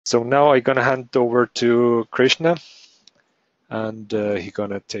So now I'm gonna hand over to Krishna, and he's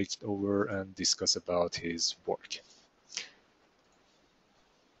gonna take over and discuss about his work.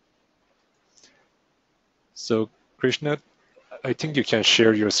 So Krishna, I think you can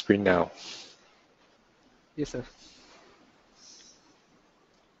share your screen now. Yes, sir.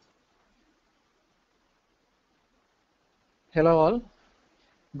 Hello all.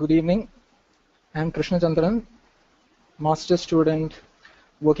 Good evening. I am Krishna Chandran, master student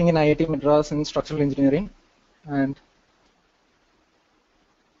working in IIT Madras in structural engineering, and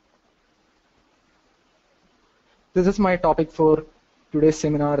this is my topic for today's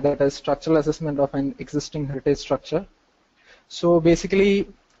seminar, that is structural assessment of an existing heritage structure. So basically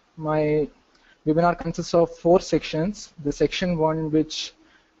my webinar consists of 4 sections. The section 1, which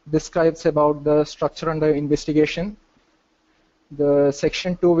describes about the structure under investigation. The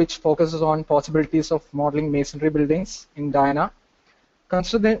section 2, which focuses on possibilities of modeling masonry buildings in Diana.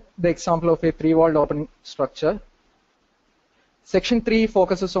 Consider the example of a 3-walled open structure. Section 3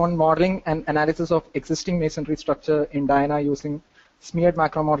 focuses on modeling and analysis of existing masonry structure in Diana using smeared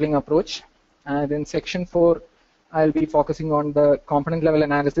macro modeling approach. And in section 4, I'll be focusing on the component level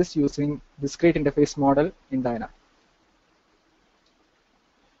analysis using discrete interface model in Diana.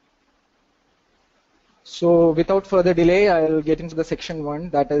 So without further delay, I'll get into the section 1,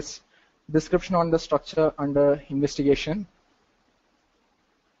 that is description on the structure under investigation.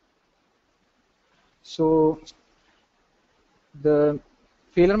 So the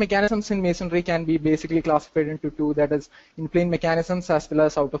failure mechanisms in masonry can be basically classified into 2, that is in-plane mechanisms as well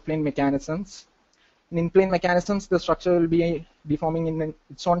as out-of-plane mechanisms. In in-plane mechanisms, the structure will be deforming in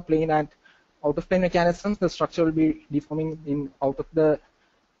its own plane, and out-of-plane mechanisms, the structure will be deforming in out of the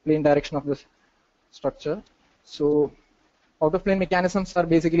plane direction of the structure. So out-of-plane mechanisms are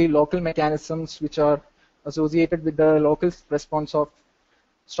basically local mechanisms which are associated with the local response of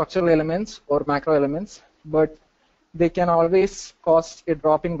structural elements or macro elements, but they can always cause a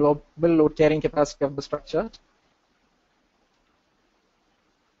drop in global load carrying capacity of the structure.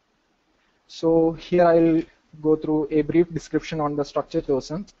 So here I'll go through a brief description on the structure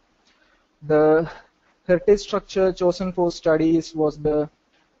chosen. The heritage structure chosen for studies was the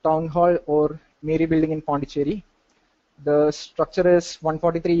town hall or Mary building in Pondicherry. The structure is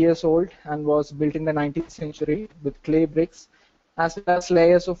 143 years old and was built in the 19th century with clay bricks as well as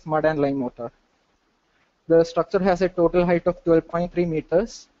layers of mud and lime mortar. The structure has a total height of 12.3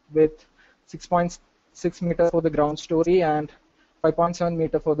 meters with 6.6 meters for the ground story and 5.7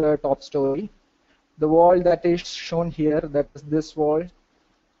 meters for the top story. The wall that is shown here, that is this wall,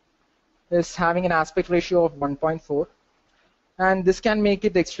 is having an aspect ratio of 1.4, and this can make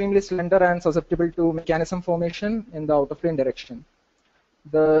it extremely slender and susceptible to mechanism formation in the out-of-plane direction.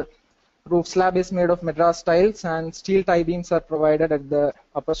 The roof slab is made of Madras tiles, and steel tie beams are provided at the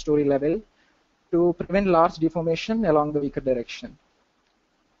upper story level to prevent large deformation along the weaker direction.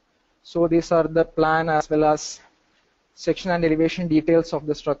 So these are the plan as well as section and elevation details of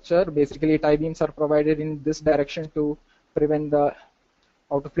the structure. Basically, tie beams are provided in this direction to prevent the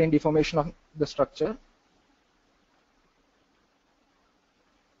out-of-plane deformation of the structure.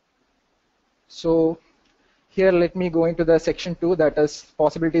 So here let me go into the section 2, that is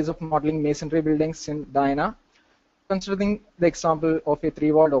possibilities of modeling masonry buildings in Diana, considering the example of a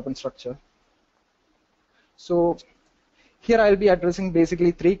 3-walled open structure. So here I'll be addressing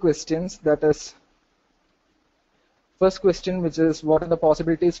basically 3 questions, that is first question, which is what are the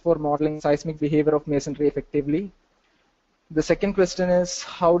possibilities for modeling seismic behavior of masonry effectively. The second question is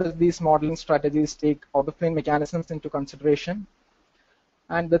how does these modeling strategies take out-of-plane mechanisms into consideration.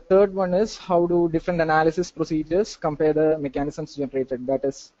 And the third one is how do different analysis procedures compare the mechanisms generated, that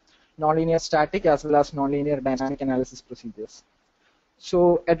is nonlinear static as well as nonlinear dynamic analysis procedures.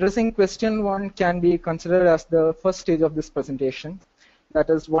 So addressing question 1 can be considered as the first stage of this presentation. That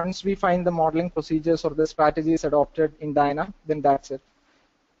is, once we find the modeling procedures or the strategies adopted in Diana, then that's it.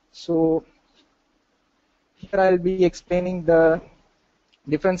 So here I'll be explaining the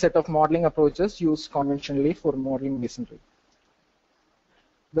different set of modeling approaches used conventionally for modeling masonry.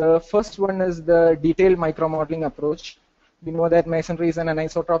 The first one is the detailed micromodeling approach. We know that masonry is an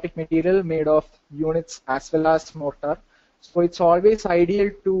anisotropic material made of units as well as mortar. So it's always ideal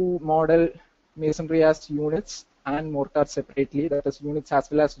to model masonry as units and mortar separately, that is units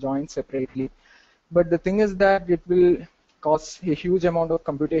as well as joints separately. But the thing is that it will cost a huge amount of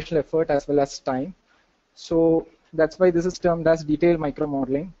computational effort as well as time. So that's why this is termed as detailed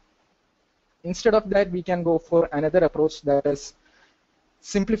micromodeling. Instead of that, we can go for another approach, that is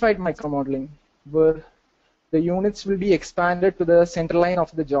simplified micromodeling, where the units will be expanded to the center line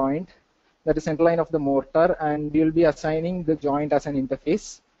of the joint, that is center line of the mortar, and we will be assigning the joint as an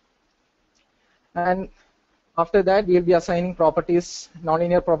interface. And after that, we'll be assigning properties,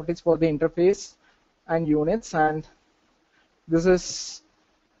 nonlinear properties for the interface and units, and this is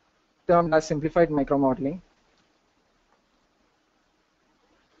termed as simplified micromodeling.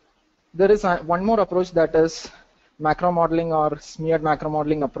 There is one more approach, that is macromodeling or smeared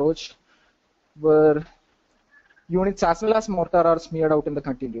macromodeling approach, where units as well as mortar are smeared out in the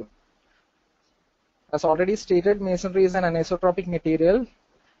continuum. As already stated, masonry is an anisotropic material,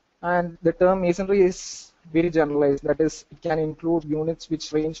 and the term masonry is very generalized. That is, it can include units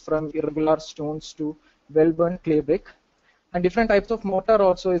which range from irregular stones to well-burnt clay brick, and different types of mortar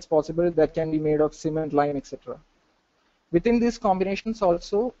also is possible that can be made of cement, lime, etc. Within these combinations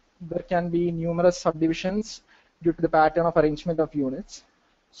also, there can be numerous subdivisions due to the pattern of arrangement of units.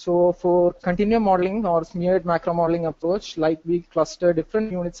 So for continuum modeling or smeared macromodeling approach, like we cluster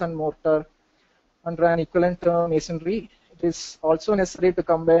different units and mortar under an equivalent term masonry, it is also necessary to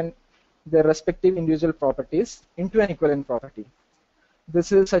combine their respective individual properties into an equivalent property.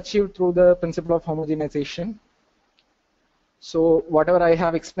 This is achieved through the principle of homogenization. So whatever I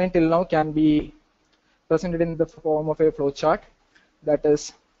have explained till now can be presented in the form of a flowchart. That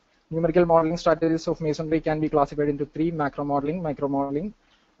is, numerical modeling strategies of masonry can be classified into three: macromodeling, micromodeling,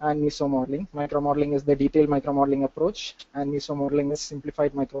 and mesomodeling. Micromodeling is the detailed micromodeling approach, and mesomodeling is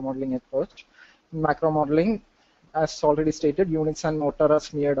simplified micromodeling approach. In macromodeling, as already stated, units and mortar are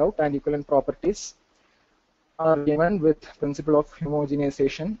smeared out and equivalent properties are given with principle of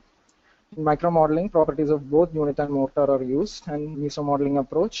homogenization. In micromodeling, properties of both unit and mortar are used, and mesomodeling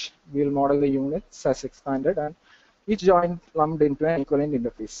approach, we will model the units as expanded and each joint lumped into an equivalent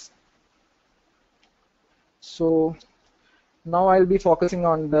interface. So now I'll be focusing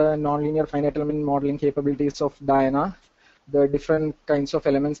on the nonlinear finite element modeling capabilities of Diana, the different kinds of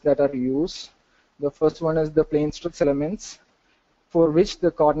elements that are used. The first one is the plane stress elements, for which the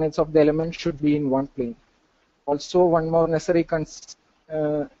coordinates of the element should be in one plane. Also, one more necessary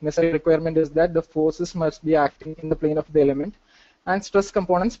requirement is that the forces must be acting in the plane of the element, and stress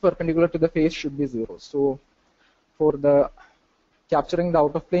components perpendicular to the face should be zero. So for the capturing the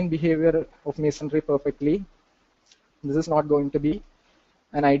out of plane behavior of masonry perfectly, this is not going to be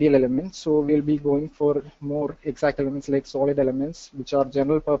an ideal element. So we'll be going for more exact elements like solid elements, which are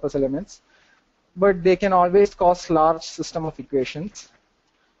general purpose elements, but they can always cause large system of equations,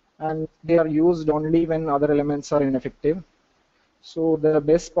 and they are used only when other elements are ineffective. So the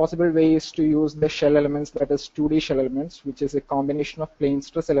best possible way is to use the shell elements, that is 2D shell elements, which is a combination of plane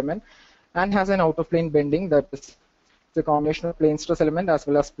stress element and has an out of plane bending, that is the combination of plane stress element as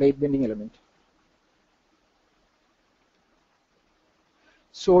well as plate bending element.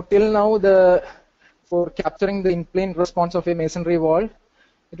 So till now, for capturing the in-plane response of a masonry wall,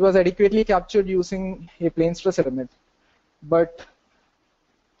 it was adequately captured using a plane stress element. But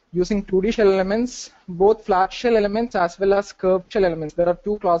using 2D shell elements, both flat shell elements as well as curved shell elements, there are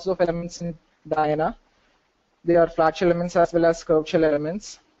two classes of elements in Diana. They are flat shell elements as well as curved shell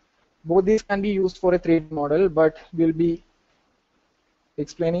elements. Both these can be used for a 3D model, but we'll be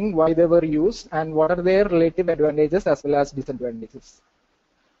explaining why they were used and what are their relative advantages as well as disadvantages.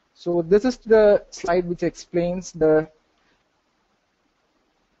 So this is the slide which explains the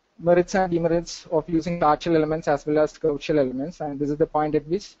merits and demerits of using flat shell elements as well as curved shell elements, and this is the point at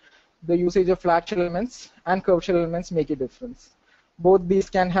which the usage of flat shell elements and curved shell elements make a difference. Both these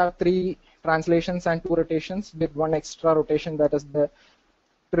can have 3 translations and 2 rotations with 1 extra rotation, that is the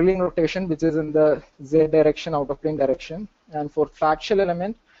trilling rotation, which is in the Z direction, out of plane direction. And for flat shell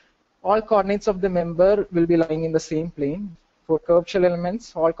element, all coordinates of the member will be lying in the same plane. For curved shell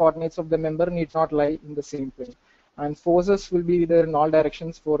elements, all coordinates of the member need not lie in the same plane. And forces will be there in all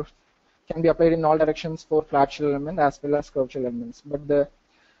directions can be applied in all directions for flat shell element as well as curved shell elements. But the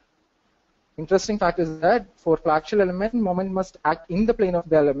interesting fact is that for flat shell element, moment must act in the plane of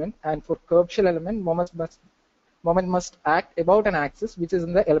the element, and for curved shell element, moment must act about an axis which is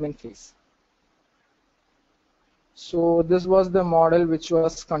in the element face. So this was the model which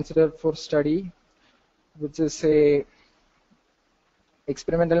was considered for study, which is a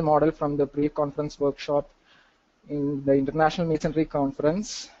experimental model from the pre-conference workshop in the International Masonry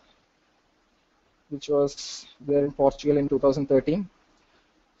Conference, which was there in Portugal in 2013.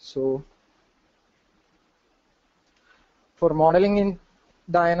 So for modeling in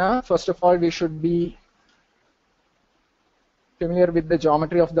Diana, first of all, we should be familiar with the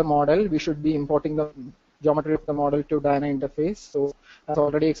geometry of the model. We should be importing the geometry of the model to Diana interface. So as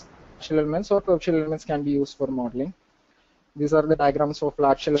already shell elements or curved shell elements can be used for modeling. These are the diagrams for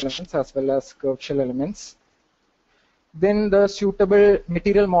flat shell elements as well as curved shell elements. Then the suitable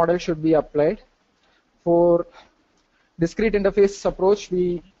material model should be applied. For discrete interface approach,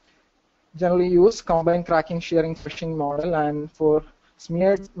 we generally use combined cracking-shearing-crushing model, and for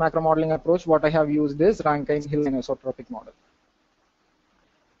smeared macro modeling approach, what I have used is Rankine-Hill anisotropic model.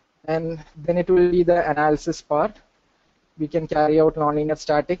 And then it will be the analysis part. We can carry out nonlinear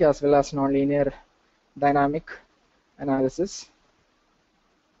static as well as nonlinear dynamic analysis.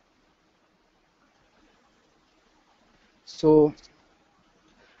 So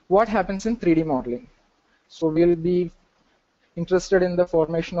what happens in 3D modeling? So we'll be interested in the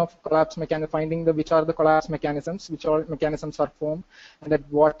formation of collapse mechanism, finding which are the collapse mechanisms, which all mechanisms are formed, and at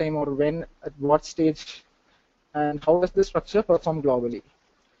what time or when, at what stage, and how does the structure perform globally.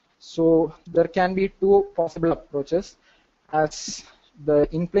 So there can be two possible approaches, as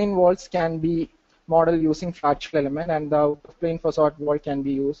the in-plane walls can be modeled using flat shell element, and the out-of-plane facade wall can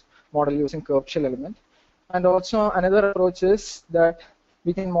be modeled using curved shell element. And also another approach is that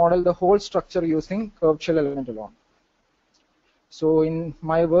we can model the whole structure using curved shell element alone. So in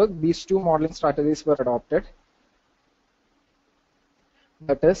my work, these two modeling strategies were adopted.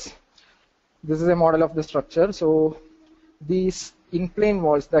 That is, this is a model of the structure. So these in-plane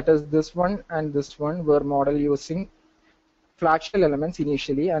walls, that is this one and this one, were modeled using flat shell elements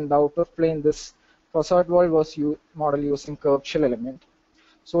initially, and out of plane, this facade wall was modeled using curved shell element.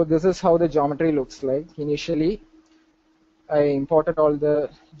 So this is how the geometry looks like. Initially, I imported all the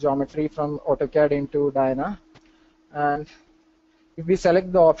geometry from AutoCAD into Diana, and if we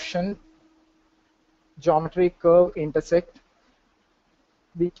select the option geometry curve intersect,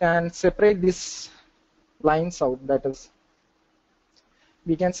 we can separate these lines out. That is,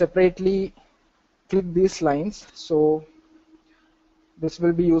 we can separately click these lines. So this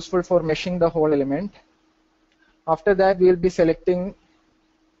will be useful for meshing the whole element. After that, we will be selecting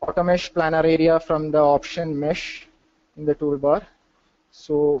auto mesh planar area from the option mesh in the toolbar.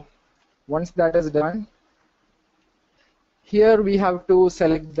 So once that is done, here we have to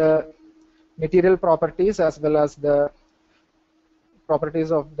select the material properties as well as the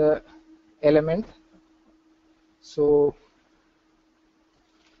properties of the element. So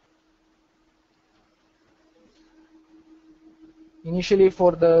initially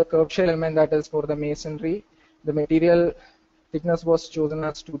for the curved shell element, that is for the masonry, the material thickness was chosen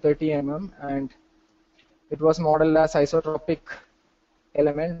as 230 mm, and it was modeled as isotropic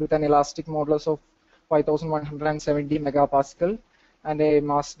element with an elastic modulus of 5170 megapascal and a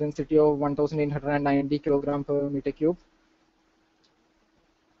mass density of 1890 kilogram per meter cube.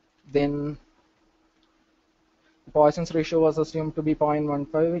 Then Poisson's ratio was assumed to be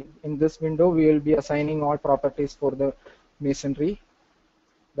 0.15. In this window, we will be assigning all properties for the masonry,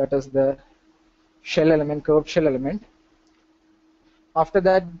 that is the shell element, curved shell element. After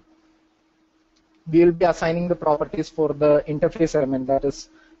that, we will be assigning the properties for the interface element, that is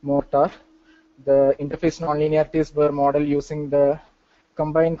mortar. The interface nonlinearities were modeled using the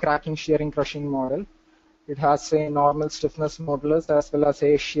combined cracking-shearing-crushing model. It has a normal stiffness modulus as well as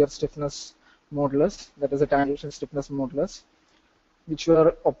a shear stiffness modulus, that is a tangential stiffness modulus, which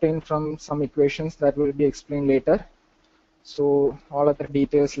were obtained from some equations that will be explained later. So all other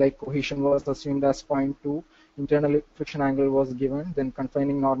details like cohesion was assumed as 0.2, internal friction angle was given, then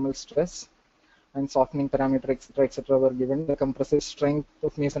confining normal stress and softening parameter, etc., were given. The compressive strength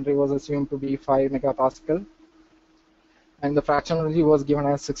of masonry was assumed to be 5 megapascal, and the fractional energy was given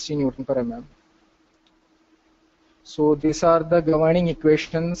as 60 Newton per mm. So these are the governing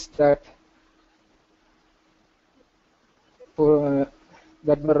equations that were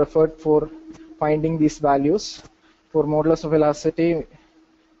referred for finding these values. For modulus of velocity,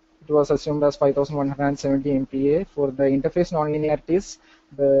 it was assumed as 5170 MPa. For the interface nonlinearities,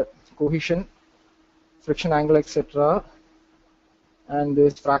 the cohesion, friction angle, etc., and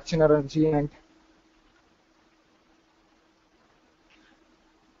this fraction energy and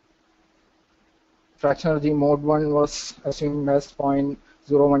fraction energy mode 1 was assumed as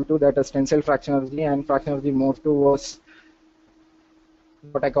 0.012, that is tensile fraction energy, and fraction energy mode 2 was,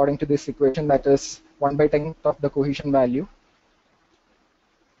 but according to this equation, that is 1/10 of the cohesion value.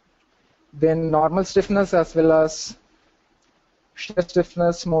 Then normal stiffness as well as shear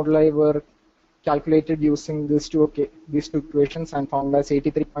stiffness moduli were calculated using these two equations and found as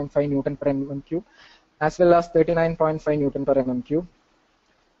 83.5 Newton per mm cube as well as 39.5 Newton per mm cube.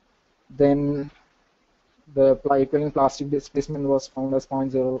 Then the equivalent plastic displacement was found as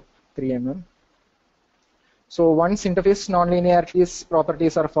 0.03 mm. So once interface nonlinearities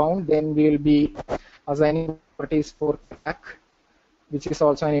properties are found, then we will be assigning properties for crack, which is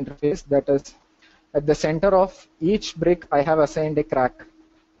also an interface. That is, at the center of each brick, I have assigned a crack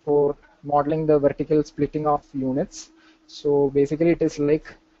for modeling the vertical splitting of units. So basically, it is like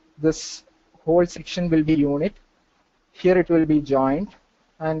this whole section will be unit. Here it will be joint,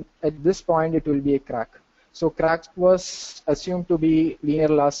 and at this point it will be a crack. So crack was assumed to be linear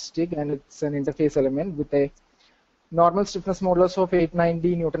elastic, and it's an interface element with a normal stiffness modulus of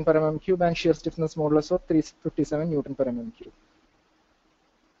 890 Newton per mm cube and shear stiffness modulus of 357 Newton per mm cube.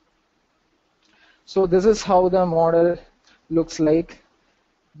 So this is how the model looks like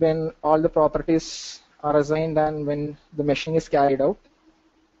when all the properties are assigned and when the meshing is carried out.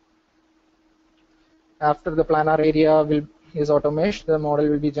 After the planar area is auto-meshed, the model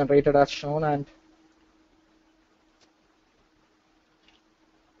will be generated as shown, and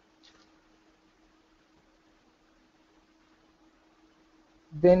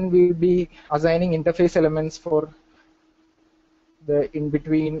then we will be assigning interface elements for the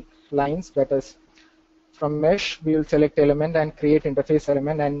in-between lines. That is, from mesh, we will select element and create interface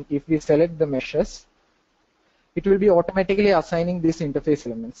element, and if we select the meshes, it will be automatically assigning these interface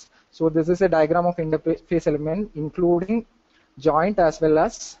elements. So this is a diagram of interface element including joint as well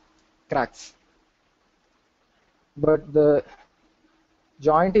as cracks. But the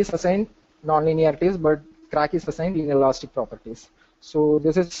joint is assigned non-linearities, but crack is assigned inelastic properties. So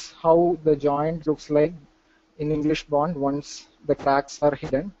this is how the joint looks like in English bond once the cracks are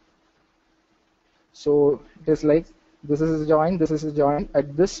hidden. So it is like this is a joint, this is a joint.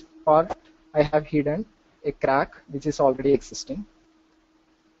 At this part, I have hidden a crack which is already existing.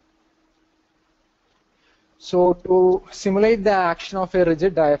 So to simulate the action of a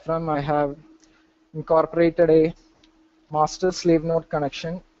rigid diaphragm, I have incorporated a master-slave node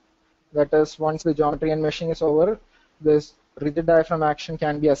connection. That is, once the geometry and meshing is over, this rigid diaphragm action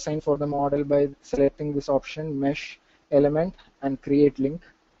can be assigned for the model by selecting this option, mesh element, and create link.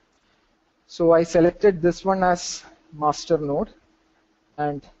 So I selected this one as master node,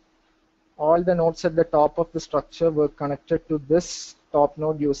 and all the nodes at the top of the structure were connected to this top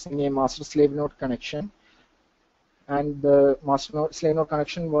node using a master-slave node connection. And the master-slave node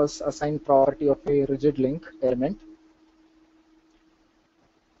connection was assigned property of a rigid link element.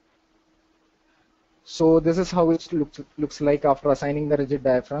 So this is how it looks like after assigning the rigid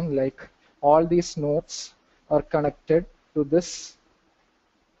diaphragm. Like all these nodes are connected to this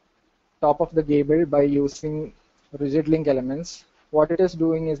top of the gable by using rigid link elements. What it is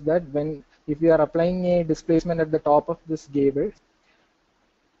doing is that if we are applying a displacement at the top of this gable,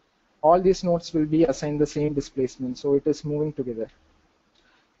 all these nodes will be assigned the same displacement, so it is moving together.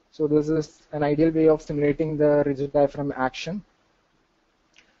 So this is an ideal way of simulating the rigid diaphragm action.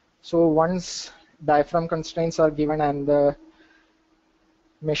 So once diaphragm constraints are given and the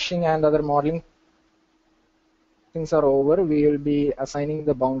meshing and other modeling things are over, we will be assigning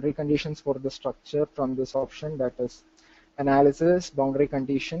the boundary conditions for the structure from this option, that is analysis, boundary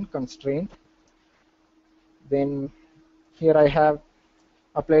condition, constraint. Then here I have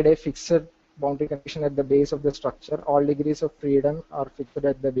applied a fixed boundary condition at the base of the structure. All degrees of freedom are fixed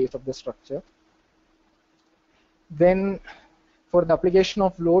at the base of the structure. Then for the application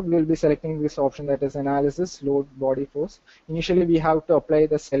of load, we will be selecting this option, that is analysis, load, body force. Initially, we have to apply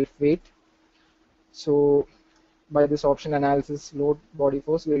the self-weight. So by this option, analysis, load, body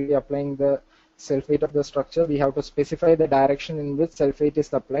force, we will be applying the self-weight of the structure. We have to specify the direction in which self-weight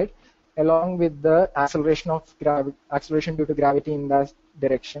is applied, along with the acceleration due to gravity in that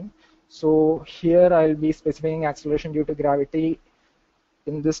direction. So here I'll be specifying acceleration due to gravity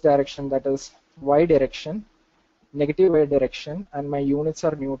in this direction, that is y direction, negative y direction, and my units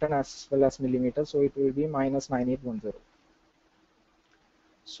are Newton as well as millimeter, so it will be minus 9810.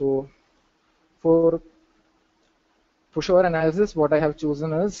 So for push-over analysis, what I have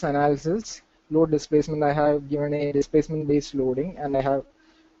chosen is analysis, load displacement. I have given a displacement-based loading, and I have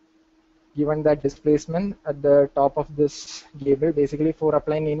given that displacement at the top of this gable. Basically, for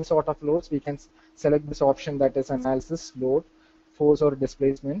applying any sort of loads, we can select this option, that is analysis, load, force, or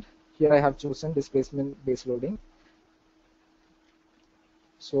displacement. Here I have chosen displacement-based loading.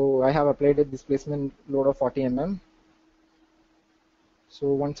 So I have applied a displacement load of 40 mm. So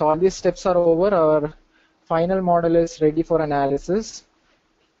once all these steps are over, our final model is ready for analysis.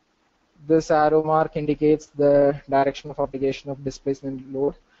 This arrow mark indicates the direction of application of displacement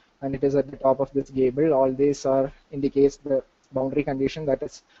load, and it is at the top of this gable. All these indicates the boundary condition, that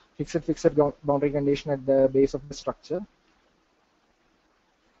is fixed boundary condition at the base of the structure.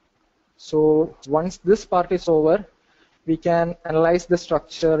 So once this part is over, we can analyze the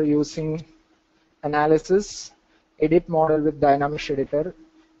structure using analysis, edit model with dynamic editor.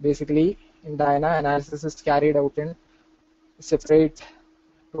 Basically, in Dyna, analysis is carried out in a separate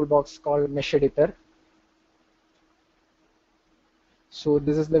toolbox called mesh editor. So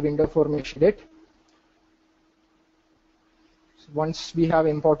this is the window for mesh edit. So once we have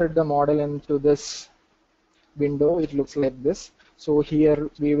imported the model into this window, it looks like this. So here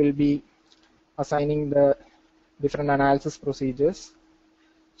we will be assigning the different analysis procedures.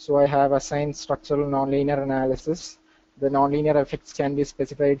 So I have assigned structural nonlinear analysis. The nonlinear effects can be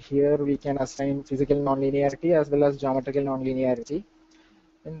specified here. We can assign physical nonlinearity as well as geometrical nonlinearity.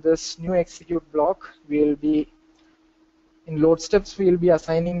 In this new execute block, we will be in load steps. We will be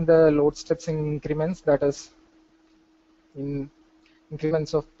assigning the load steps in increments, that is in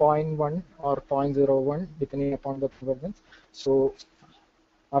increments of 0.1 or 0.01 depending upon the convergence. So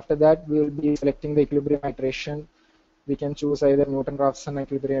after that, we will be selecting the equilibrium iteration. We can choose either Newton-Raphson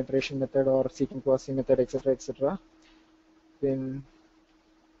equilibrium iteration method or secant-Quasi method, etc., etc. Then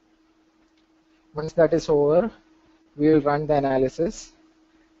once that is over, we will run the analysis.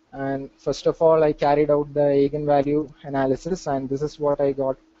 And first of all, I carried out the eigenvalue analysis, and this is what I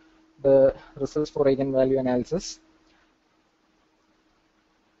got, the results for eigenvalue analysis.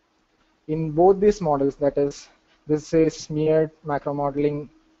 In both these models, that is, this is smeared macro modeling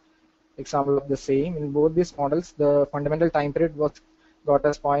example of the same. In both these models, the fundamental time period was got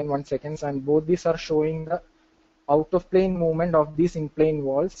as 0.1 seconds, and both these are showing the out of plane movement of these in plane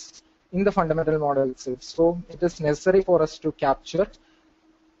walls in the fundamental model itself. So it is necessary for us to capture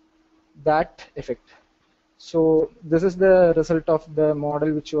that effect. So this is the result of the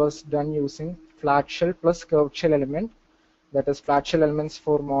model which was done using flat shell plus curved shell element. That is flat shell elements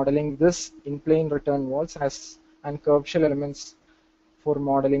for modeling this in plane return walls and curved shell elements for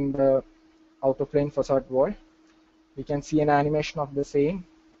modeling the out of plane facade wall. We can see an animation of the same.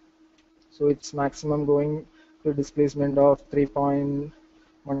 So it's maximum going to displacement of 3.1575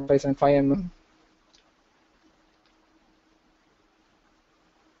 mm.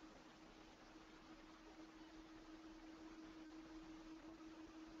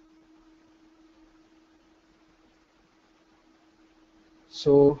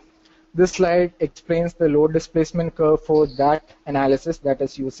 So this slide explains the load displacement curve for that analysis, that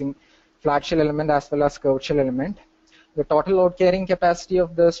is using flat shell element as well as curved shell element. The total load carrying capacity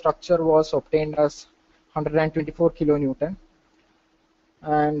of the structure was obtained as 124 kilonewton,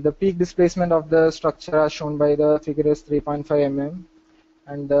 and the peak displacement of the structure as shown by the figure is 3.5 mm,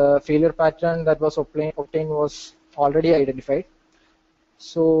 and the failure pattern that was obtained was already identified.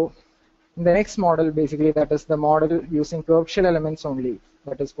 So in the next model, basically, that is the model using curved shell elements only,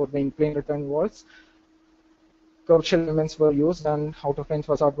 that is for the in-plane return walls. Curved shell elements were used, and out-of-plane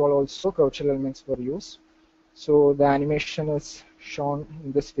facade wall also curved shell elements were used. So the animation is shown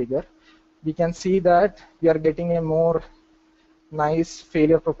in this figure. We can see that we are getting a more nice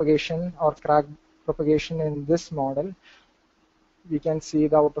failure propagation or crack propagation in this model. We can see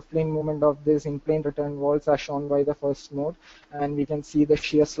the out-of-plane movement of this in-plane return walls as shown by the first mode, and we can see the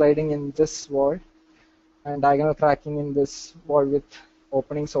shear sliding in this wall and diagonal cracking in this wall with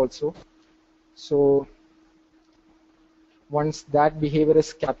openings also. So once that behavior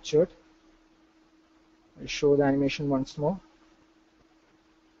is captured, I'll show the animation once more.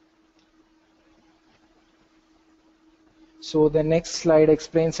 So the next slide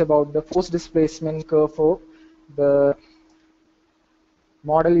explains about the force displacement curve for the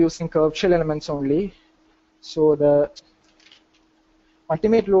model using curved shell elements only. So the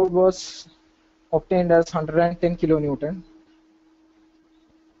ultimate load was obtained as 110 kilonewton.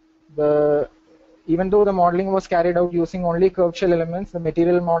 Even though the modeling was carried out using only curved shell elements, the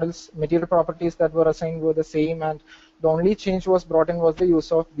material properties that were assigned were the same, and the only change was brought in was the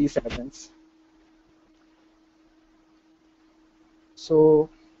use of these elements. So,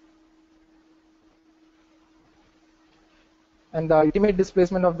 and the ultimate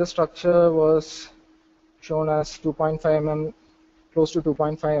displacement of the structure was shown as 2.5 mm, close to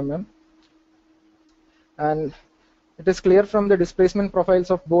 2.5 mm. And it is clear from the displacement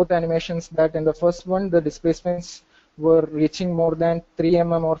profiles of both animations that in the first one, the displacements were reaching more than 3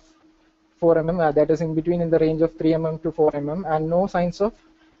 mm or 4 mm, that is in between in the range of 3 mm to 4 mm, and no signs of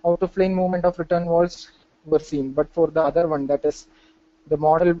out-of-plane movement of return walls were seen. But for the other one, that is the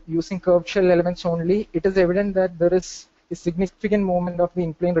model using curved shell elements only, it is evident that there is a significant movement of the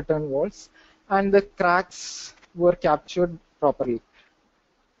in-plane return walls, and the cracks were captured properly.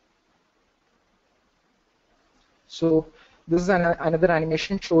 So this is another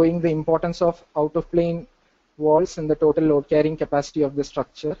animation showing the importance of out-of-plane walls in the total load carrying capacity of the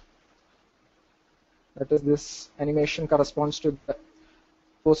structure. That is, this animation corresponds to the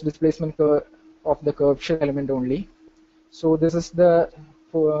force displacement curve of the curved shell element only. So this is the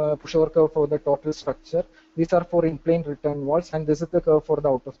pushover curve for the total structure. These are for in-plane return walls, and this is the curve for the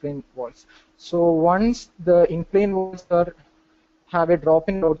out-of-plane walls. So once the in-plane walls have a drop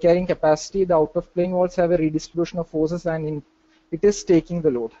in load carrying capacity, the out-of-plane walls have a redistribution of forces, and it is taking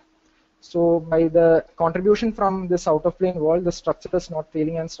the load. So by the contribution from this out of plane wall, the structure is not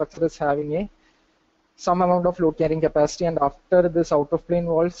failing and structure is having some amount of load carrying capacity, and after this out of plane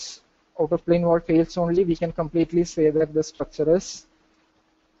wall fails only, we can completely say that the structure is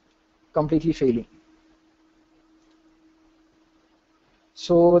completely failing.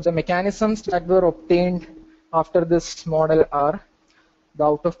 So the mechanisms that were obtained after this model are the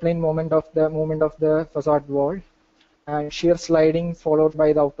out of plane movement of the facade wall, and shear sliding followed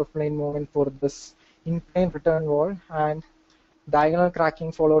by the out of plane movement for this in plane return wall, and diagonal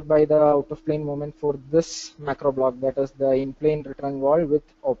cracking followed by the out of plane movement for this macro block, that is the in plane return wall with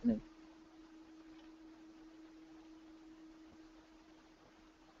opening.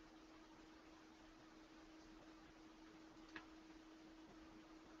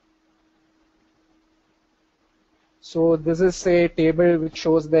 So this is a table which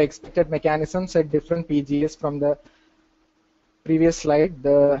shows the expected mechanisms at different PGS from the previous slide.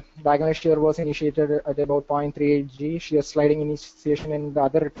 The diagonal shear was initiated at about 0.38 G. Shear sliding initiation in the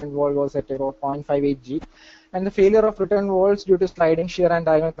other return wall was at about 0.58 G. And the failure of return walls due to sliding shear and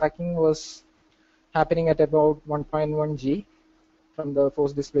diagonal cracking was happening at about 1.1 G from the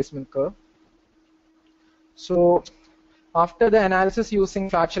force displacement curve. So after the analysis using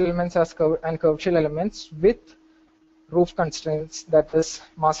flat shell elements and curved shell elements with roof constraints, that is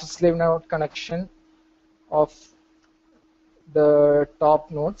master-slave node connection of the top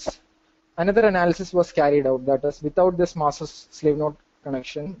nodes, another analysis was carried out, that is without this master-slave node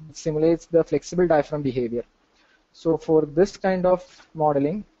connection. It simulates the flexible diaphragm behavior. So for this kind of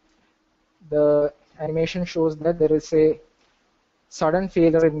modeling, the animation shows that there is a sudden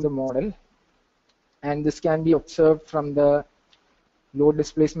failure in the model, and this can be observed from the load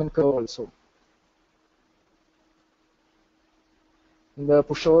displacement curve also. In the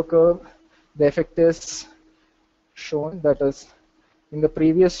pushover curve, the effect is shown, that is in the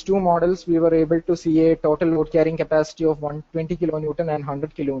previous two models we were able to see a total load carrying capacity of 120 kilonewton and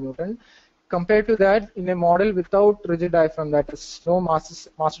 100 kilonewton. Compared to that, in a model without rigid diaphragm, that is no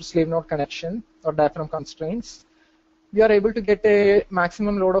master slave node connection or diaphragm constraints, we are able to get a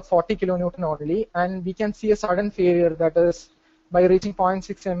maximum load of 40 kilonewton only, and we can see a sudden failure, that is by reaching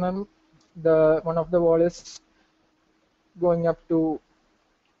 0.6 mm one of the wall is going up to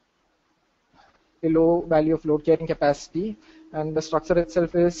a low value of load carrying capacity, and the structure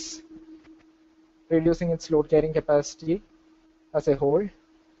itself is reducing its load carrying capacity as a whole.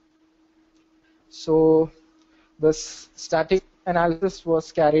 So this static analysis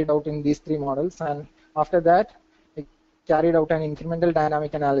was carried out in these three models, and after that it carried out an incremental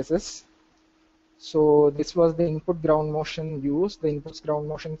dynamic analysis. So this was the input ground motion used. The input ground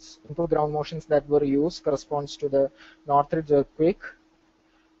motions that were used corresponds to the Northridge earthquake.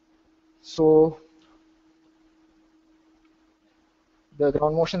 So the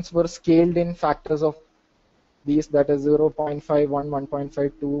ground motions were scaled in factors of these, that is 0.51,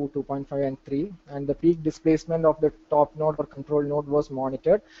 1.52, 2.5, and 3. And the peak displacement of the top node or control node was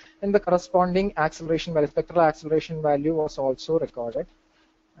monitored, and the corresponding acceleration value, spectral acceleration value, was also recorded.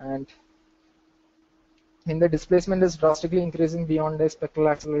 And when the displacement is drastically increasing beyond the spectral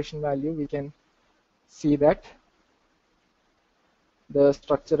acceleration value, we can see that the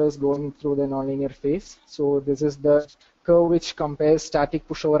structure is going through the nonlinear phase. So this is the curve which compares static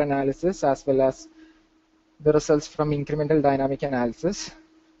pushover analysis as well as the results from incremental dynamic analysis.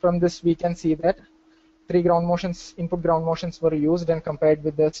 From this we can see that three ground motions, input ground motions, were used and compared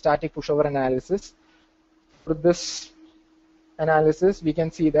with the static pushover analysis. For this analysis we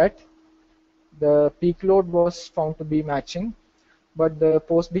can see that the peak load was found to be matching, but the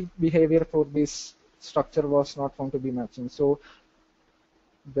post-peak behavior for this structure was not found to be matching. So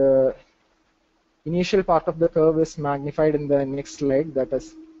the initial part of the curve is magnified in the next slide. That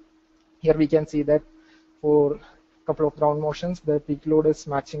is, here we can see that for a couple of ground motions, the peak load is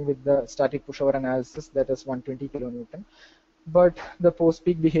matching with the static pushover analysis, that is 120 kilonewton. But the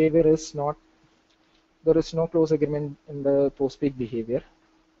post-peak behavior is not, there is no close agreement in the post-peak behavior.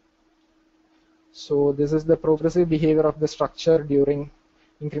 So this is the progressive behavior of the structure during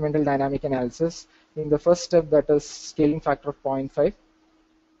incremental dynamic analysis. In the first step, that is scaling factor of 0.5.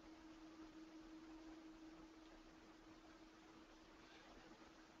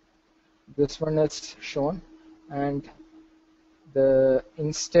 This one is shown, and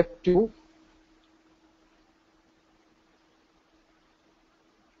in step 2,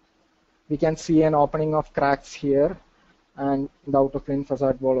 we can see an opening of cracks here and the outer plane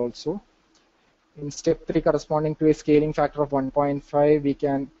facade wall also. In step 3, corresponding to a scaling factor of 1.5, we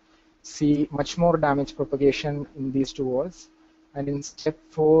can see much more damage propagation in these two walls. And in step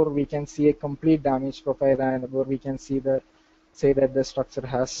 4, we can see a complete damage profile, and where we can see say that the structure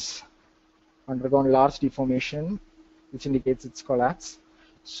has undergone large deformation, which indicates its collapse.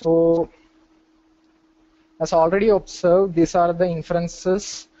 So, as already observed, these are the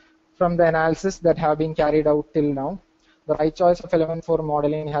inferences from the analysis that have been carried out till now. The right choice of element for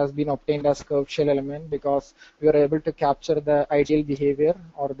modeling has been obtained as curved shell element because we are able to capture the ideal behavior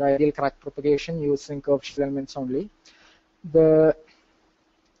or the ideal crack propagation using curved shell elements only. The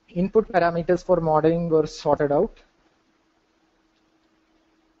input parameters for modeling were sorted out,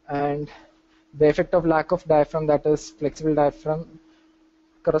 and the effect of lack of diaphragm, that is flexible diaphragm,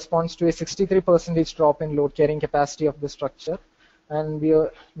 corresponds to a 63% drop in load carrying capacity of the structure. And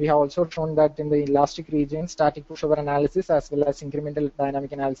we have also shown that in the elastic region, static pushover analysis as well as incremental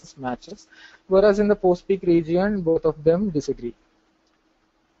dynamic analysis matches, whereas in the post-peak region, both of them disagree.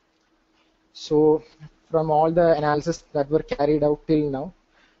 So from all the analysis that were carried out till now,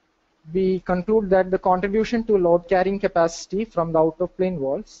 we conclude that the contribution to load carrying capacity from the out of plane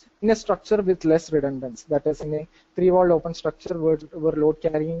walls in a structure with less redundance, that is in a 3-walled open structure where load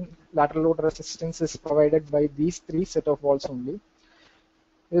carrying lateral load resistance is provided by these 3 set of walls only,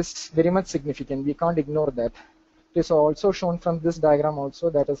 is very much significant. We can't ignore that. It is also shown from this diagram also,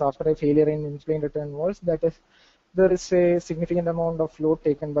 that is after a failure in in-plane return walls, that is there is a significant amount of load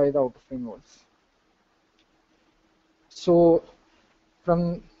taken by the out of plane walls. So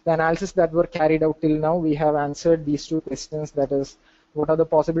from the analysis that were carried out till now, we have answered these 2 questions, that is, what are the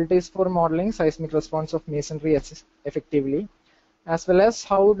possibilities for modeling seismic response of masonry effectively, as well as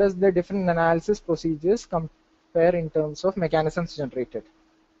how does the different analysis procedures compare in terms of mechanisms generated.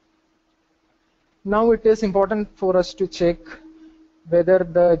 Now it is important for us to check whether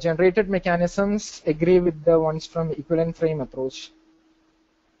the generated mechanisms agree with the ones from equivalent frame approach.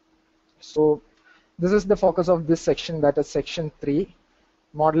 So this is the focus of this section, that is section 3.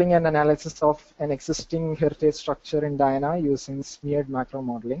 Modeling and analysis of an existing heritage structure in Diana using smeared macro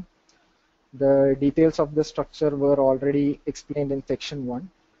modeling. The details of the structure were already explained in section 1.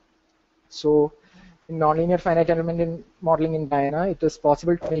 So in nonlinear finite element in modeling in Diana, it is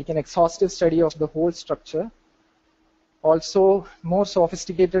possible to make an exhaustive study of the whole structure. Also, more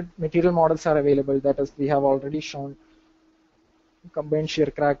sophisticated material models are available, that is, we have already shown combined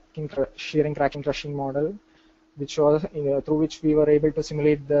shearing cracking crushing model, which was through which we were able to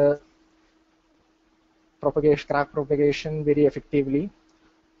simulate the crack propagation very effectively,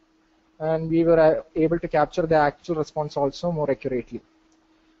 and we were able to capture the actual response also more accurately.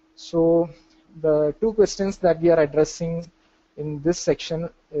 So the 2 questions that we are addressing in this section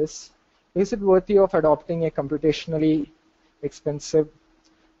is it worthy of adopting a computationally expensive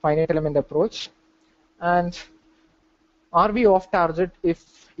finite element approach, and are we off target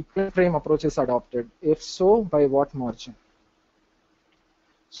if equivalent frame approach is adopted? If so, by what margin?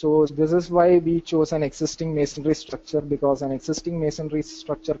 So this is why we chose an existing masonry structure, because an existing masonry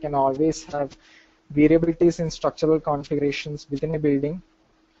structure can always have variabilities in structural configurations within a building.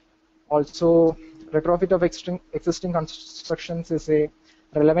 Also, retrofit of existing constructions is a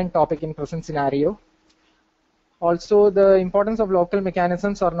relevant topic in present scenario. Also, the importance of local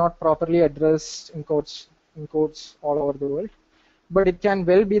mechanisms are not properly addressed in courts all over the world, but it can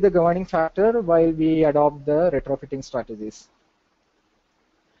well be the governing factor while we adopt the retrofitting strategies.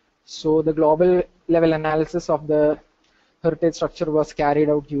 So the global level analysis of the heritage structure was carried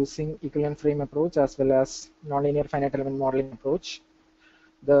out using equivalent frame approach as well as nonlinear finite element modeling approach.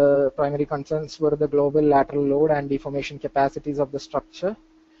 The primary concerns were the global lateral load and deformation capacities of the structure,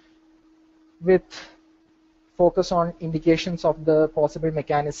 with focus on indications of the possible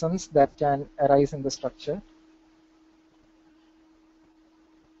mechanisms that can arise in the structure.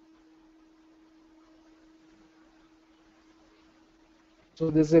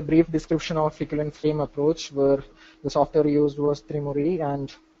 So this is a brief description of equivalent frame approach, where the software used was Trimuri,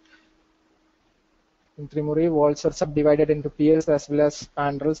 and in Trimuri, walls are subdivided into piers as well as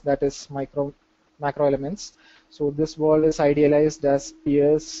spandrels, that is macro elements. So this wall is idealized as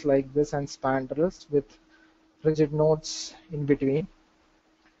piers like this and spandrels with rigid nodes in between.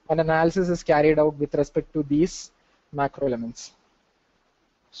 An analysis is carried out with respect to these macro elements.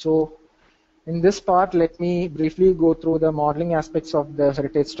 So in this part, let me briefly go through the modeling aspects of the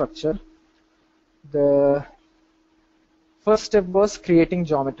heritage structure. The first step was creating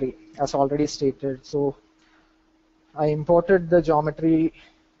geometry, as already stated. So I imported the geometry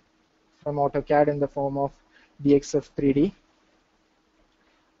from AutoCAD in the form of DXF 3D.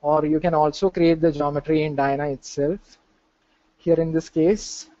 Or you can also create the geometry in Diana itself. Here in this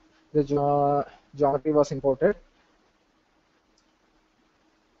case, the geometry was imported.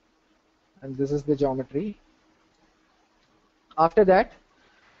 And this is the geometry. After that,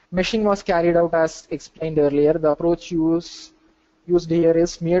 meshing was carried out as explained earlier. The approach uses used here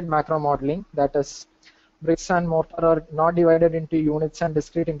is smeared macro modeling, that is, bricks and mortar are not divided into units and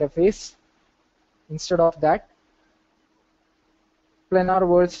discrete interface. Instead of that, planar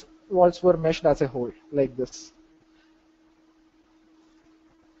walls were meshed as a whole, like this.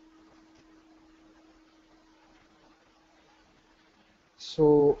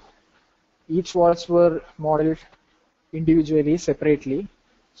 So each walls were modeled individually, separately.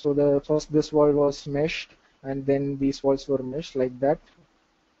 So this wall was meshed, and then these walls were meshed like that.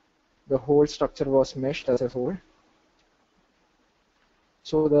 The whole structure was meshed as a whole.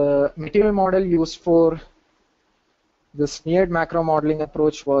 So the material model used for the smeared macro modeling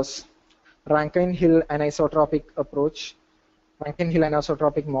approach was Rankine-Hill anisotropic approach, Rankine-Hill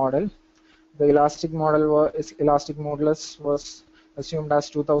anisotropic model. The elastic modulus was assumed as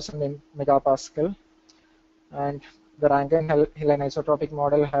 2000 megapascal, and the Rankine-Hill anisotropic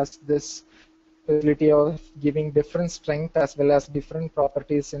model has this ability of giving different strength as well as different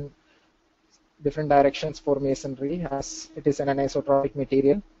properties in different directions for masonry, as it is an anisotropic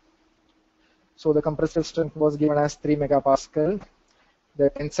material. So the compressive strength was given as 3 megapascal. The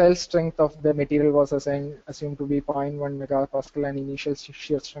tensile strength of the material was assumed to be 0.1 megapascal, and initial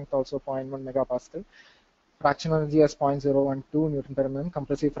shear strength also 0.1 megapascal. Fractional energy as 0.012 Newton per mm,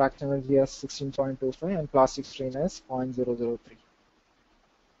 compressive fractional energy as 16.25, and plastic strain as 0.003.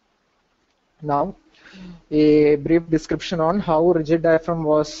 Now, a brief description on how rigid diaphragm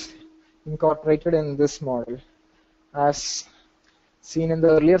was incorporated in this model. As seen in the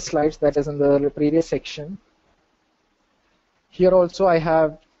earlier slides, that is in the previous section, here also I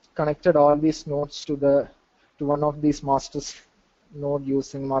have connected all these nodes to one of these master node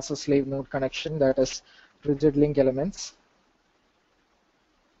using master slave node connection, that is rigid link elements.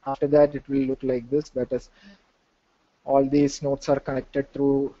 After that it will look like this, that is all these nodes are connected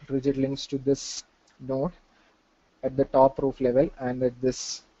through rigid links to this node at the top roof level and at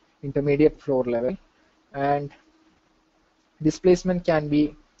this intermediate floor level, and displacement can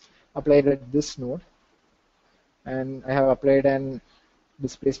be applied at this node, and I have applied an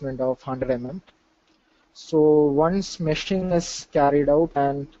displacement of 100 mm. So once meshing is carried out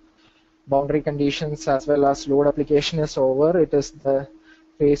and boundary conditions as well as load application is over, it is the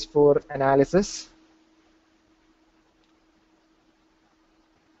phase for analysis.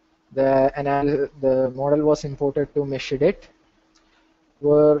 The model was imported to Meshidit,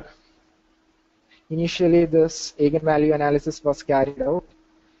 where initially this eigenvalue analysis was carried out.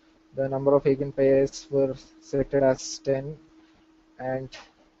 The number of eigenpairs were selected as 10, and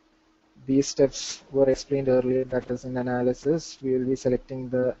these steps were explained earlier, that is in analysis. We will be selecting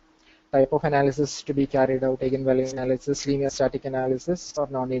the type of analysis to be carried out: eigenvalue analysis, linear static analysis, or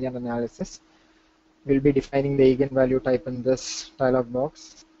nonlinear analysis. We'll be defining the eigenvalue type in this dialog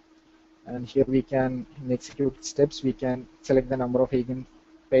box. And here we can, in execute steps, we can select the number of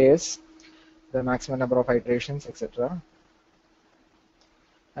eigenpairs, the maximum number of iterations, etc.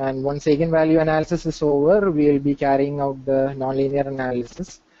 And once eigenvalue analysis is over, we will be carrying out the nonlinear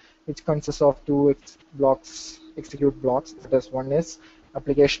analysis, which consists of two execute blocks. That is, one is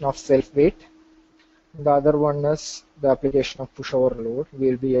application of self-weight. The other one is the application of pushover load. We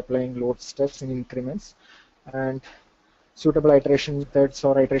will be applying load steps in increments, and suitable iteration methods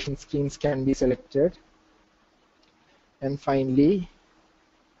or iteration schemes can be selected. And finally,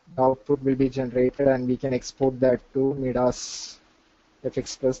 the output will be generated, and we can export that to Midas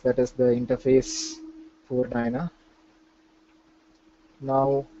FX+, that is the interface for Dyna.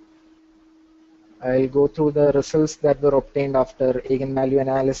 Now, I'll go through the results that were obtained after eigenvalue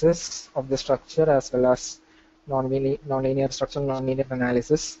analysis of the structure as well as nonlinear structural nonlinear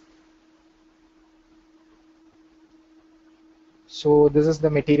analysis. So this is the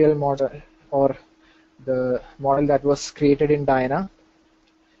material model, or the model that was created in Dyna,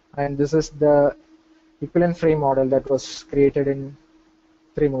 and this is the equivalent frame model that was created in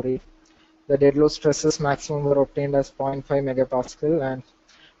Trimuri. The dead load stresses maximum were obtained as 0.5 megapascal, and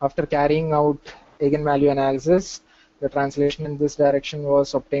after carrying out eigenvalue analysis, the translation in this direction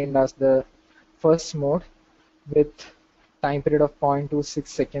was obtained as the first mode with time period of 0.26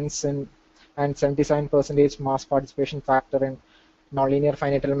 seconds and 77% mass participation factor in nonlinear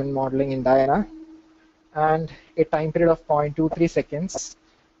finite element modeling in Dyna, and a time period of 0.23 seconds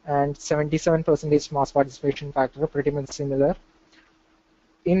and 77% mass participation factor, pretty much similar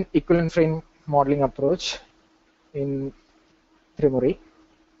in equivalent frame modeling approach in Trimuri.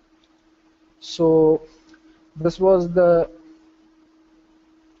 So this was the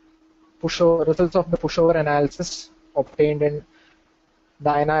results of the pushover analysis obtained in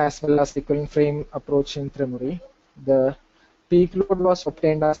Dyna as well as the equivalent frame approach in Trimuri. The peak load was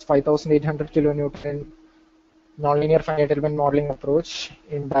obtained as 5,800 kilonewton nonlinear finite element modeling approach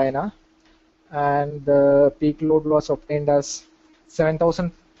in Diana, and the peak load was obtained as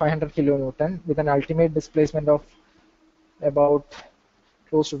 7,500 kilonewton with an ultimate displacement of about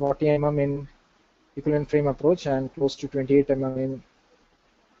close to 40 mm in equivalent frame approach and close to 28 mm in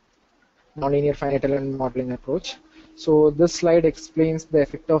nonlinear finite element modeling approach. So this slide explains the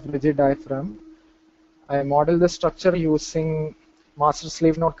effect of rigid diaphragm. I modeled the structure using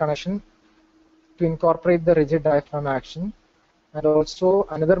master-slave node connection to incorporate the rigid diaphragm action, and also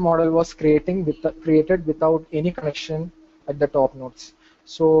another model was created without any connection at the top nodes.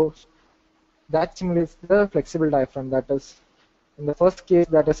 So that simulates the flexible diaphragm. That is, in the first case,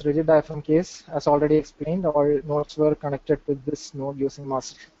 that is rigid diaphragm case, as already explained, all nodes were connected to this node using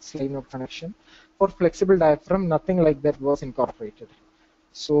master-slave node connection. For flexible diaphragm, nothing like that was incorporated.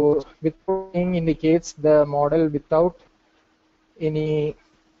 So without indicates the model without any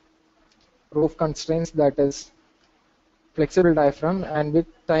roof constraints, that is flexible diaphragm, and with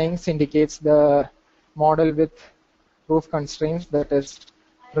tyings indicates the model with roof constraints, that is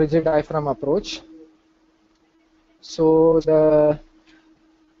rigid diaphragm approach. So the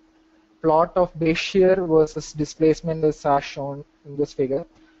plot of base shear versus displacement is as shown in this figure.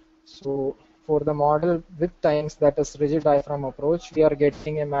 So for the model with tyings, that is rigid diaphragm approach, we are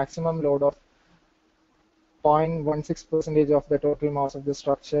getting a maximum load of 0.16% of the total mass of the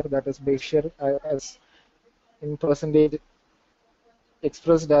structure, that is base shear, as in percentage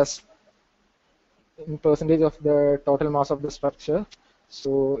expressed as in percentage of the total mass of the structure.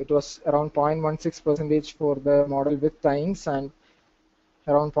 So it was around 0.16% for the model with tyings and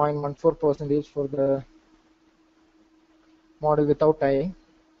around 0.14% for the model without tying.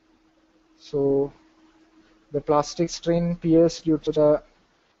 So the plastic strain piers due to the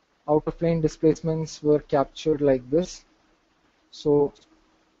out of plane displacements were captured like this. So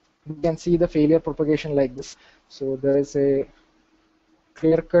you can see the failure propagation like this. So there is a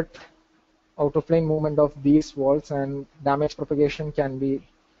clear-cut out of plane movement of these walls, and damage propagation can be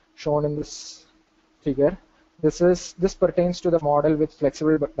shown in this figure. This pertains to the model with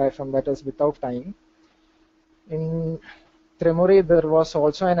flexible diaphragm, that is without tying. In Tremore, there was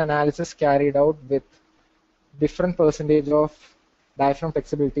also an analysis carried out with different percentage of diaphragm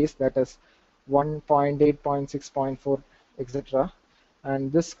flexibilities, that is 1.8, 0.6, 0.4, etc.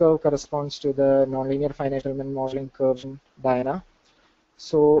 And this curve corresponds to the nonlinear finite element modeling curve in Diana.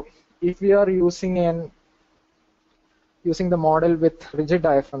 So if we are using the model with rigid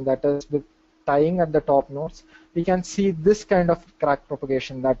diaphragm, that is with tying at the top nodes, we can see this kind of crack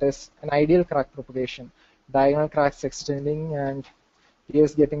propagation, that is an ideal crack propagation, diagonal cracks extending and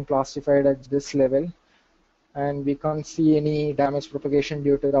piers getting plastified at this level, and we can't see any damage propagation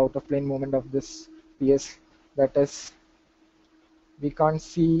due to the out of plane movement of this piers. That is, we can't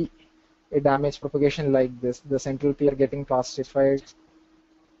see a damage propagation like this, the central pier getting plastified.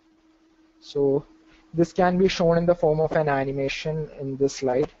 So this can be shown in the form of an animation in this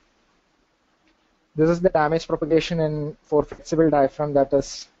slide. This is the damage propagation for flexible diaphragm, that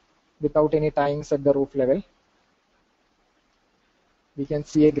is without any tyings at the roof level. We can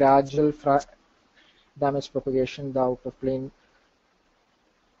see a gradual damage propagation, the out of plane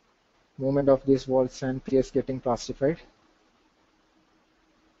movement of these walls and piers getting plastified.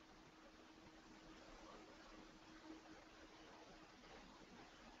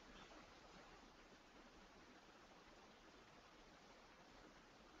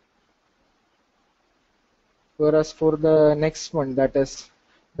 Whereas for the next one, that is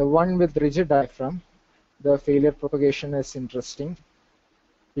the one with rigid diaphragm, the failure propagation is interesting.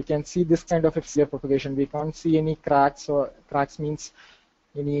 We can see this kind of a failure propagation. We can't see any cracks, or cracks means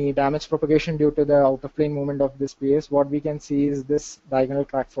any damage propagation due to the out of plane movement of this piers. What we can see is this diagonal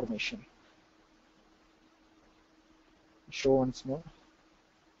crack formation. Show once more.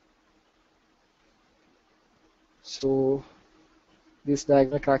 So these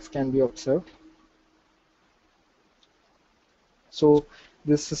diagonal cracks can be observed. So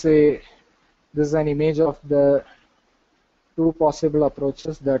this is an image of the two possible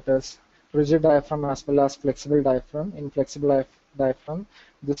approaches, that is rigid diaphragm as well as flexible diaphragm. In flexible diaphragm,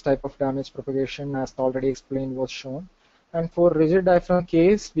 this type of damage propagation, as already explained, was shown. And for rigid diaphragm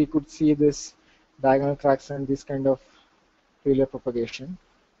case, we could see this diagonal cracks and this kind of failure propagation.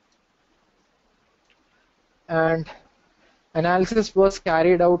 And analysis was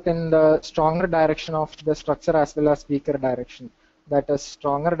carried out in the stronger direction of the structure as well as weaker direction. That is,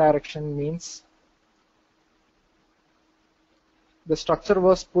 stronger direction means the structure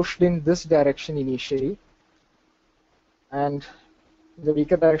was pushed in this direction initially, and the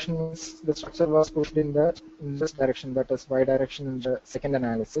weaker direction means the structure was pushed in this direction, that is y direction in the second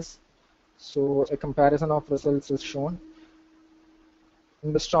analysis. So a comparison of results is shown.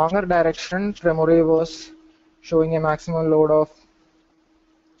 In the stronger direction, Tremore was showing a maximum load of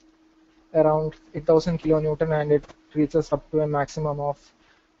around 8,000 kilonewton, and it reaches up to a maximum of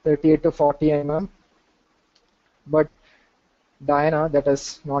 38 to 40 mm. But Diana, that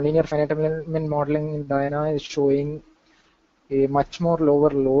is nonlinear finite element modeling in Diana, is showing a much more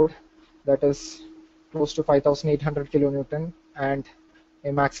lower load, that is close to 5,800 kilonewton, and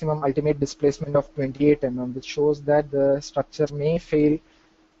a maximum ultimate displacement of 28 mm, which shows that the structure may fail.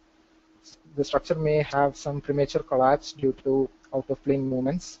 The structure may have some premature collapse due to out-of-plane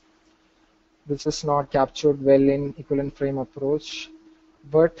movements. This is not captured well in equivalent frame approach,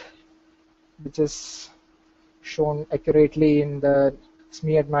 but which is shown accurately in the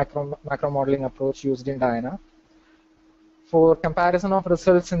smeared macro modeling approach used in Diana. For comparison of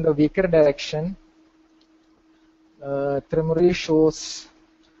results in the weaker direction, Tremore shows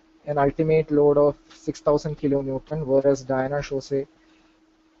an ultimate load of 6,000 kilonewton, whereas Diana shows a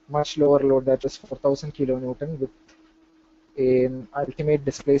much lower load, that is 4,000 kilonewton, with an ultimate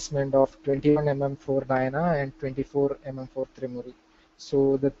displacement of 21 mm for Diana and 24 mm for Tremore.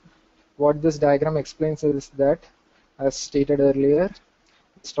 So what this diagram explains is that, as stated earlier,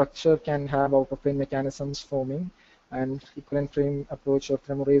 the structure can have out-of-plane mechanisms forming, and equivalent frame approach or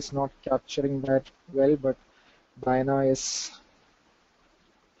Tremore is not capturing that well, but Diana is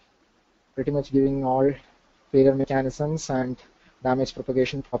pretty much giving all failure mechanisms and damage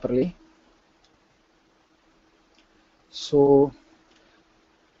propagation properly. So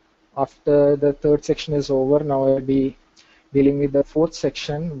after the third section is over, now I'll be dealing with the fourth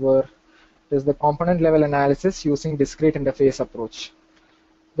section, where is the component level analysis using discrete interface approach.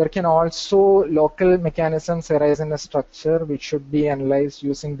 There can also local mechanisms arise in a structure which should be analyzed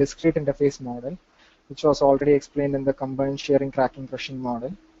using discrete interface model, which was already explained in the combined shearing cracking crushing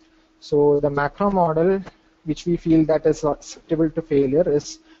model. So the macro model, which we feel that is susceptible to failure,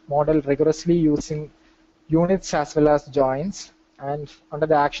 is modeled rigorously using units as well as joints, and under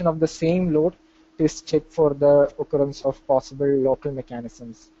the action of the same load, it is checked for the occurrence of possible local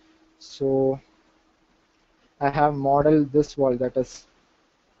mechanisms. So I have modeled this wall, that is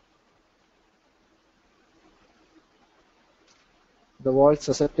the wall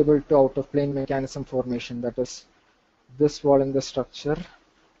susceptible to out-of-plane mechanism formation, that is this wall in the structure,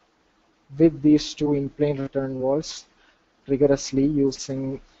 with these two in-plane return walls rigorously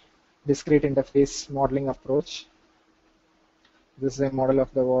using discrete interface modeling approach. This is a model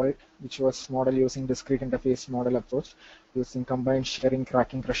of the wall which was modeled using discrete interface model approach using combined shearing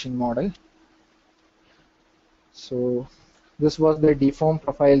cracking crushing model. So this was the deform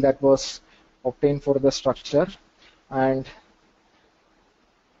profile that was obtained for the structure, and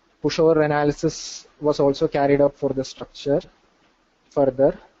pushover analysis was also carried out for the structure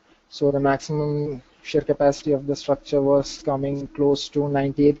further. So the maximum shear capacity of the structure was coming close to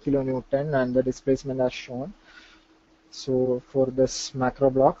 98 kilonewton, and the displacement as shown. So for this macro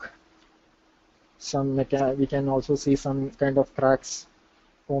block, we can also see some kind of cracks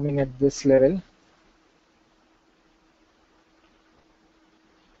forming at this level.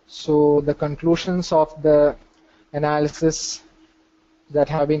 So the conclusions of the analysis that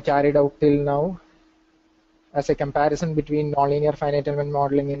have been carried out till now, as a comparison between nonlinear finite element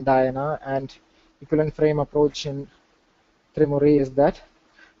modeling in Diana and equivalent frame approach in Tremore, is that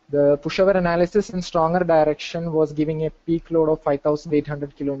the pushover analysis in stronger direction was giving a peak load of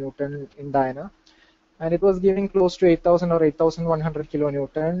 5,800 kilonewton in Diana, and it was giving close to 8,000 or 8,100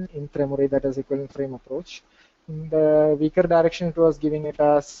 kilonewton in Tremore, that is equivalent frame approach. In the weaker direction, it was giving it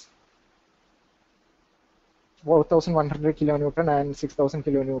as 4,100 kilonewton and 6,000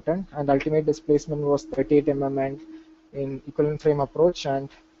 kilonewton, and ultimate displacement was 38 mm, and in equivalent frame approach, and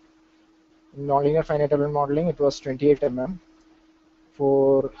in nonlinear finite element modeling it was 28 mm.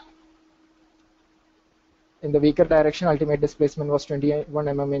 In the weaker direction, ultimate displacement was 21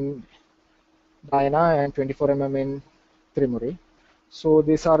 mm in Diana and 24 mm in Tremore. So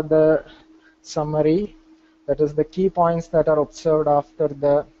these are the summary, that is the key points that are observed after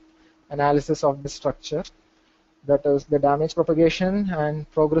the analysis of the structure. That is, the damage propagation and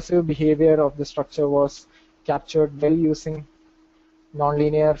progressive behavior of the structure was captured well using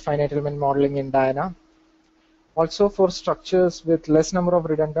nonlinear finite element modeling in Diana. Also, for structures with less number of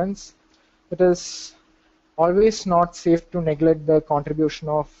redundants, it is always not safe to neglect the contribution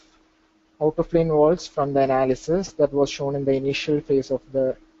of out-of-plane walls from the analysis that was shown in the initial phase of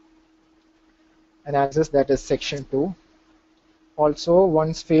the analysis, that is section 2. Also,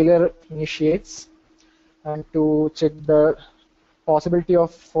 once failure initiates, and to check the possibility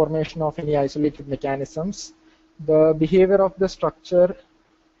of formation of any isolated mechanisms, the behavior of the structure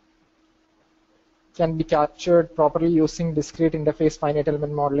can be captured properly using discrete interface finite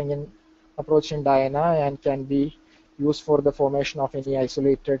element modeling in approach in Diana, and can be used for the formation of any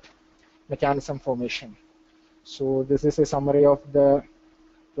isolated mechanism formation. So this is a summary of the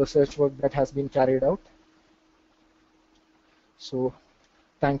research work that has been carried out. So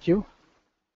thank you.